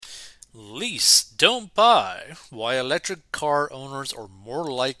Lease, don't buy. Why electric car owners are more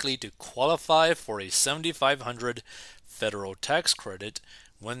likely to qualify for a 7,500 federal tax credit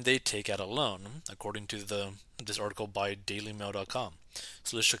when they take out a loan, according to this article by dailymail.com.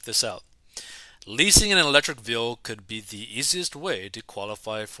 So let's check this out. Leasing an electric vehicle could be the easiest way to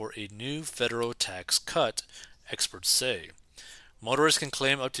qualify for a new federal tax cut, experts say. Motorists can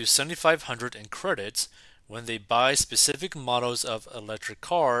claim up to 7,500 in credits when they buy specific models of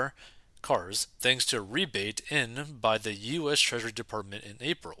cars thanks to a rebate in by the US Treasury Department in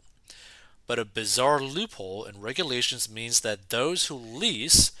April. But a bizarre loophole in regulations means that those who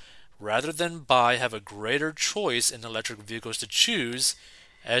lease rather than buy have a greater choice in electric vehicles to choose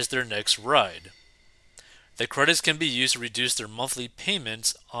as their next ride. The credits can be used to reduce their monthly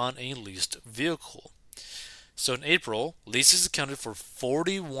payments on a leased vehicle. So in April, leases accounted for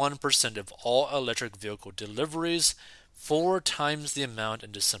 41% of all electric vehicle deliveries, four times the amount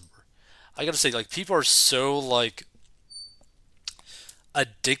in December. I gotta say, like, people are so, like,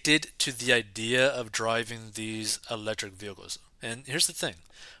 addicted to the idea of driving these electric vehicles. And here's the thing.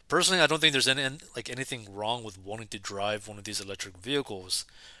 Personally, I don't think there's anything wrong with wanting to drive one of these electric vehicles,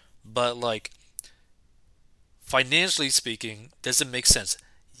 but like financially speaking, does it make sense?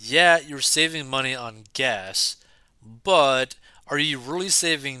 Yeah, you're saving money on gas, but are you really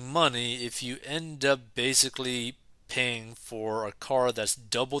saving money if you end up basically paying for a car that's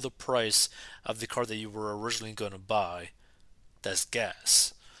double the price of the car that you were originally going to buy that's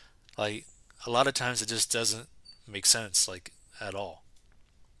gas? Like, a lot of times it just doesn't make sense, like, at all.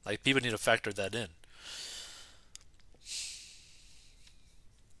 Like, people need to factor that in.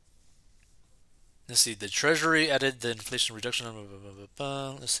 Let's see, the Treasury added the Inflation Reduction.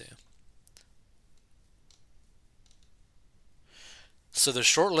 Let's see. So the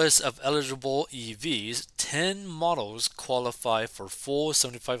short list of eligible EVs, 10 models qualify for full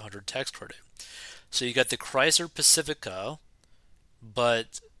 7,500 tax credit. So you got the Chrysler Pacifica,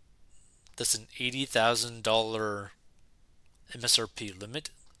 but that's an $80,000 MSRP limit.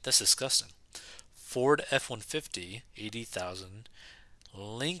 That's disgusting. Ford F-150, 80,000.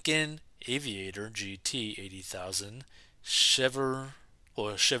 Lincoln Aviator GT, 80,000.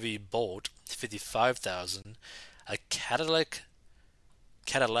 Chevy Bolt, 55,000. A Cadillac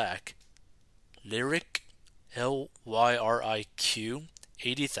Lyric, Lyriq,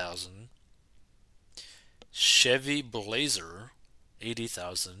 80,000. Chevy Blazer,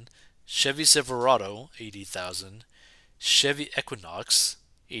 80,000. Chevy Silverado, 80,000. Chevy Equinox,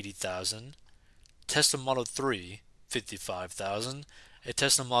 80,000. Tesla Model 3, 55,000. A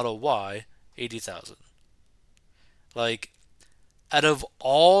Tesla Model Y, 80,000. Like, out of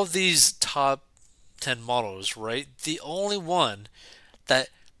all these top 10 models, right, the only one that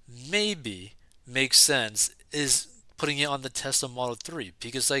maybe makes sense is putting it on the Tesla Model 3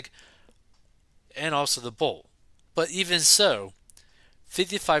 because, like, and also the Bolt. But even so,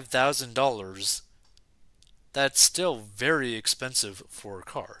 $55,000, that's still very expensive for a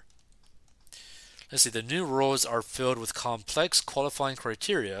car. Let's see, the new rules are filled with complex qualifying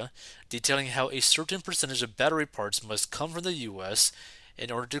criteria detailing how a certain percentage of battery parts must come from the US in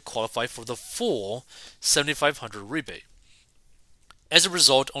order to qualify for the full 7,500 rebate. As a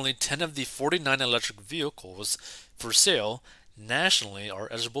result, only 10 of the 49 electric vehicles for sale nationally are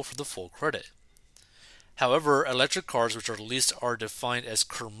eligible for the full credit. However, electric cars which are leased are defined as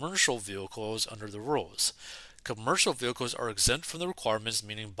commercial vehicles under the rules. Commercial vehicles are exempt from the requirements,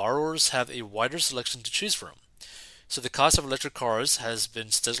 meaning borrowers have a wider selection to choose from. So the cost of electric cars has been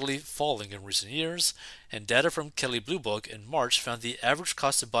steadily falling in recent years, and data from Kelley Blue Book in March found the average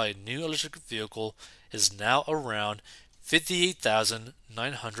cost to buy a new electric vehicle is now around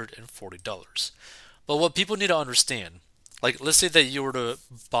 $58,940. But what people need to understand, like, let's say that you were to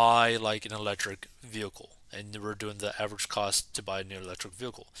buy like an electric vehicle and you were doing the average cost to buy a new electric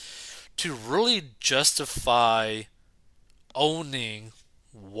vehicle. To really justify owning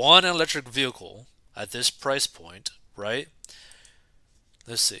one electric vehicle at this price point, right?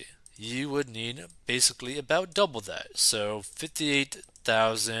 Let's see. You would need basically about double that. So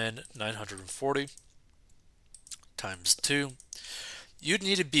 58,940 times 2. You'd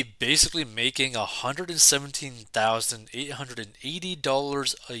need to be basically making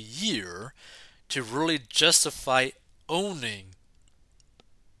 $117,880 a year to really justify owning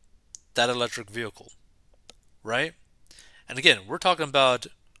that electric vehicle, right? And again, we're talking about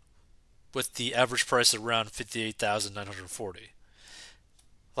with the average price around 58,940.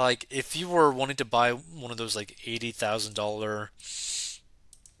 Like, if you were wanting to buy one of those like $80,000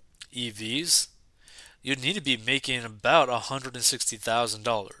 EVs, you'd need to be making about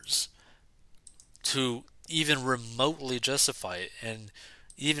 $160,000 to even remotely justify it. And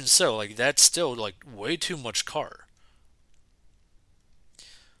Even so, like that's still like way too much car.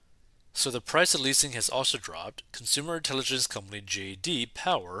 So the price of leasing has also dropped. Consumer intelligence company JD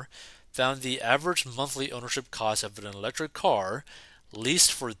Power found the average monthly ownership cost of an electric car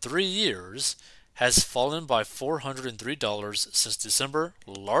leased for 3 years has fallen by $403 since December,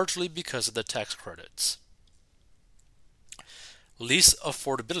 largely because of the tax credits. Lease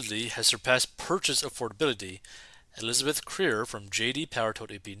affordability has surpassed purchase affordability, Elizabeth Creer from JD Power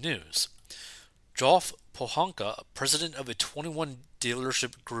told AP News. Jolf Pohanka, president of a 21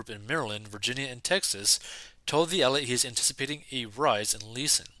 dealership group in Maryland, Virginia, and Texas, told the outlet he is anticipating a rise in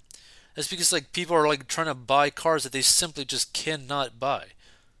leasing. That's because like people are like trying to buy cars that they simply just cannot buy.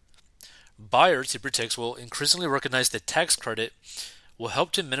 Buyers, he predicts, will increasingly recognize the tax credit will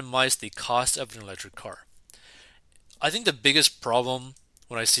help to minimize the cost of an electric car. I think the biggest problem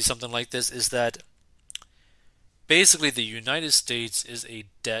when I see something like this is that basically the United States is a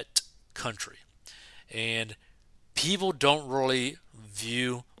debt country. And people don't really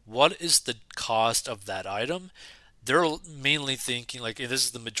view what is the cost of that item. They're mainly thinking, like, and this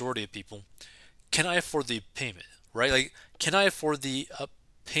is the majority of people, can I afford the payment, right? Like, can I afford the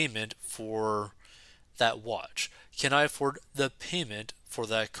payment for that watch? Can I afford the payment for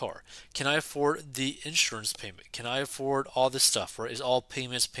that car? Can I afford the insurance payment? Can I afford all this stuff, right? It's all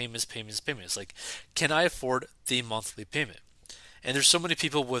payments, payments, payments, payments. Like, can I afford the monthly payment? And there's so many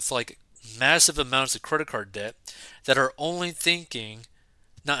people with like massive amounts of credit card debt that are only thinking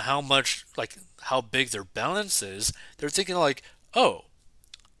not how much, like how big their balance is. They're thinking like, oh,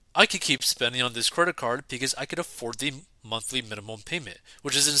 I could keep spending on this credit card because I could afford the monthly minimum payment,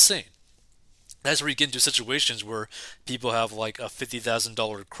 which is insane. That's where you get into situations where people have like a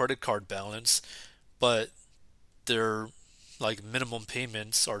 $50,000 credit card balance, but their like minimum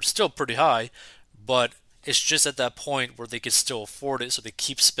payments are still pretty high, but it's just at that point where they can still afford it, so they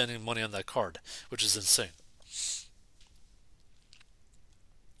keep spending money on that card, which is insane.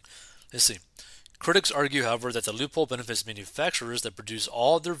 Let's see. Critics argue, however, that the loophole benefits manufacturers that produce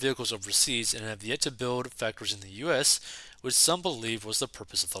all their vehicles overseas and have yet to build factories in the U.S., which some believe was the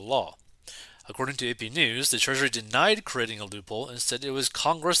purpose of the law. According to AP News, the Treasury denied creating a loophole and said it was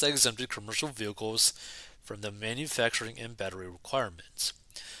Congress that exempted commercial vehicles from the manufacturing and battery requirements.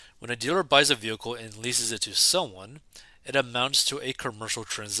 When a dealer buys a vehicle and leases it to someone, it amounts to a commercial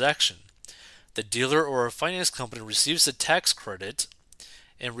transaction. The dealer or a finance company receives a tax credit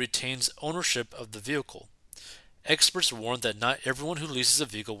and retains ownership of the vehicle. Experts warn that not everyone who leases a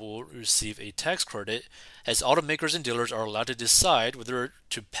vehicle will receive a tax credit, as automakers and dealers are allowed to decide whether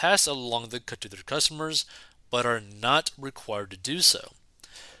to pass along the cut to their customers, but are not required to do so.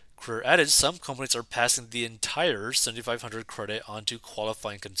 Career added some companies are passing the entire 7500 credit on to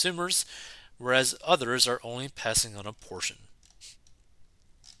qualifying consumers, whereas others are only passing on a portion.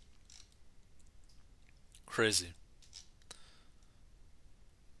 Crazy.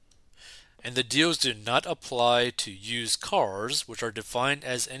 And the deals do not apply to used cars, which are defined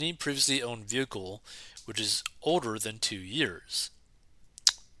as any previously owned vehicle which is older than 2 years.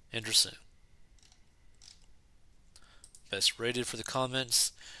 Interesting. Best rated for the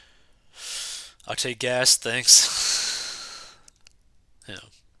comments. I'll take gas, thanks. Yeah.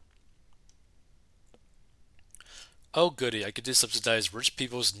 Oh goody, I get to subsidize rich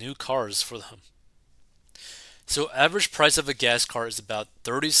people's new cars for them. So average price of a gas car is about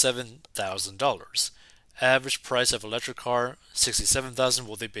 $37,000. Average price of electric car 67,000.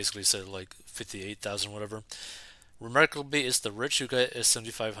 Well, they basically said like 58,000, whatever. Remarkably, it's the rich who get a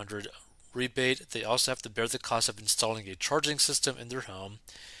 7,500 rebate. They also have to bear the cost of installing a charging system in their home,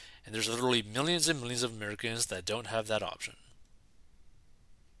 and there's literally millions and millions of Americans that don't have that option.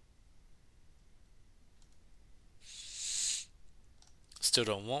 Still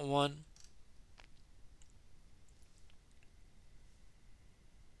don't want one.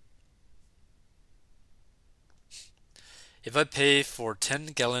 If I pay for 10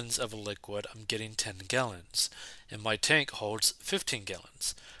 gallons of a liquid, I'm getting 10 gallons, and my tank holds 15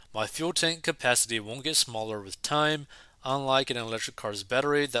 gallons. My fuel tank capacity won't get smaller with time, unlike an electric car's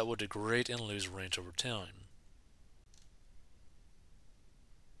battery that will degrade and lose range over time.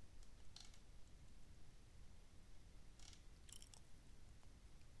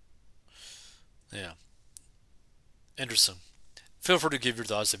 Yeah, interesting. Feel free to give your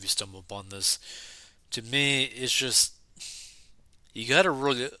thoughts if you stumble upon this. To me, it's just you gotta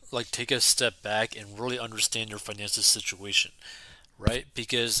really like take a step back and really understand your financial situation, right?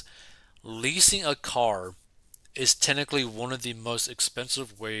 Because leasing a car is technically one of the most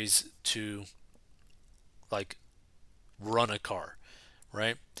expensive ways to like run a car,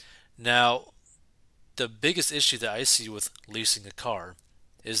 right? Now, the biggest issue that I see with leasing a car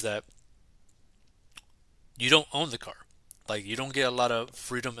is that you don't own the car. Like, you don't get a lot of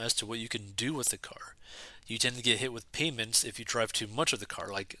freedom as to what you can do with the car. You tend to get hit with payments if you drive too much of the car.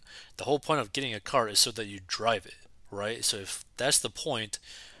 Like, the whole point of getting a car is so that you drive it, right? So if that's the point,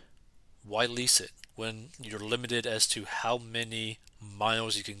 why lease it when you're limited as to how many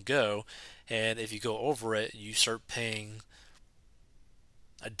miles you can go? And if you go over it, you start paying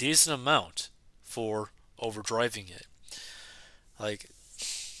a decent amount for overdriving it. Like,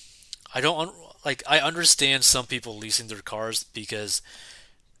 I don't like I understand some people leasing their cars because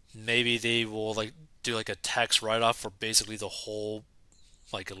maybe they will like do like a tax write-off for basically the whole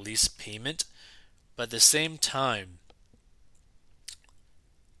like a lease payment, but at the same time,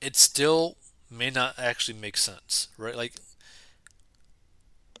 it still may not actually make sense, right? Like,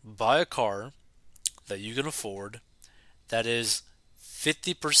 buy a car that you can afford that is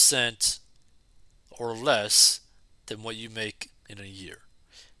 50% or less than what you make in a year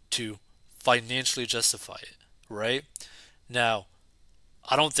to financially justify it, right? Now,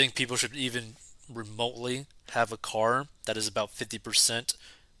 I don't think people should even remotely have a car that is about 50%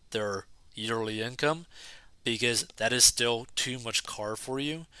 their yearly income because that is still too much car for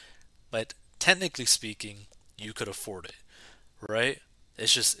you. But technically speaking, you could afford it, right?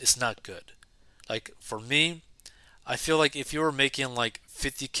 It's not good. Like for me, I feel like if you were making like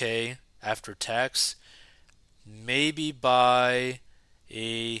 50K after tax, maybe buy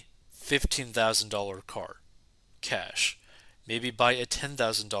a $15,000 car cash. Maybe buy a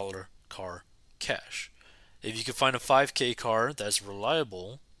 $10,000 car cash. If you can find a 5K car that's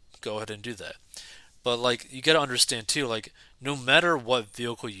reliable, go ahead and do that. But like you got to understand too, like no matter what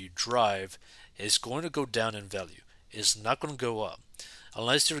vehicle you drive, it's going to go down in value. It's not going to go up.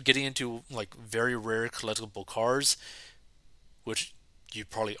 Unless you're getting into like very rare collectible cars, which you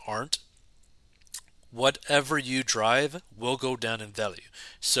probably aren't, whatever you drive will go down in value.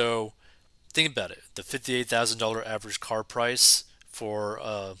 So think about it. The $58,000 average car price for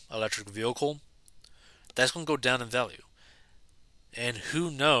an electric vehicle, that's going to go down in value. And who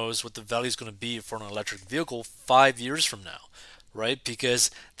knows what the value is going to be for an electric vehicle 5 years from now, right?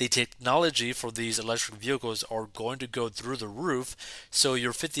 Because the technology for these electric vehicles are going to go through the roof. So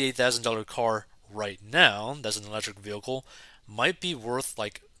your $58,000 car right now, that's an electric vehicle, might be worth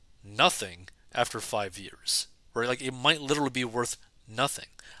like nothing after 5 years, right? Like it might literally be worth nothing.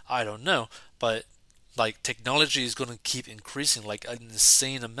 I don't know, but like technology is going to keep increasing like an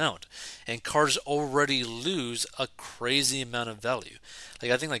insane amount, and cars already lose a crazy amount of value.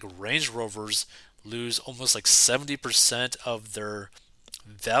 Like I think like Range Rovers lose almost like 70% of their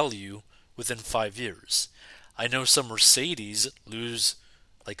value within 5 years. I know some Mercedes lose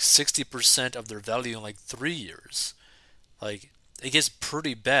like 60% of their value in like 3 years. Like it gets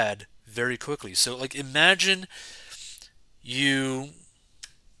pretty bad very quickly. So like imagine you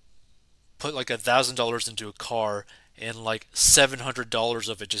put like $1,000 into a car and like $700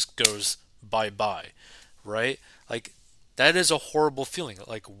 of it just goes bye bye, right? Like that is a horrible feeling.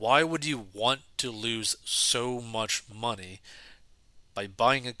 Like why would you want to lose so much money by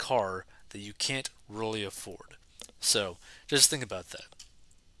buying a car that you can't really afford? So just think about that.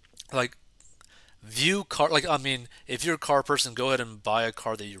 Like view car like I mean if you're a car person, go ahead and buy a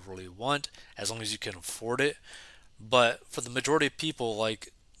car that you really want as long as you can afford it. But for the majority of people,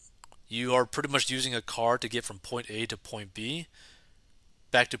 like you are pretty much using a car to get from point A to point B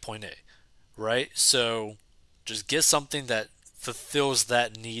back to point A, right? So just get something that fulfills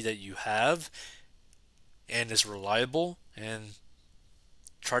that need that you have and is reliable and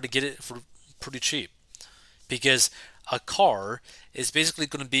try to get it for pretty cheap because a car is basically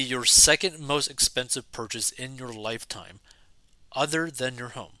going to be your second most expensive purchase in your lifetime other than your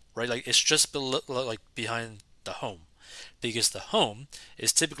home, right? Like it's just like behind the home because the home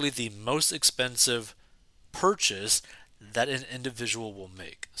is typically the most expensive purchase that an individual will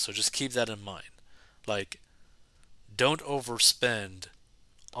make. So just keep that in mind. Like, don't overspend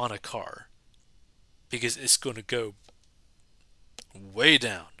on a car because it's going to go way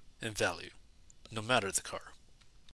down in value no matter the car.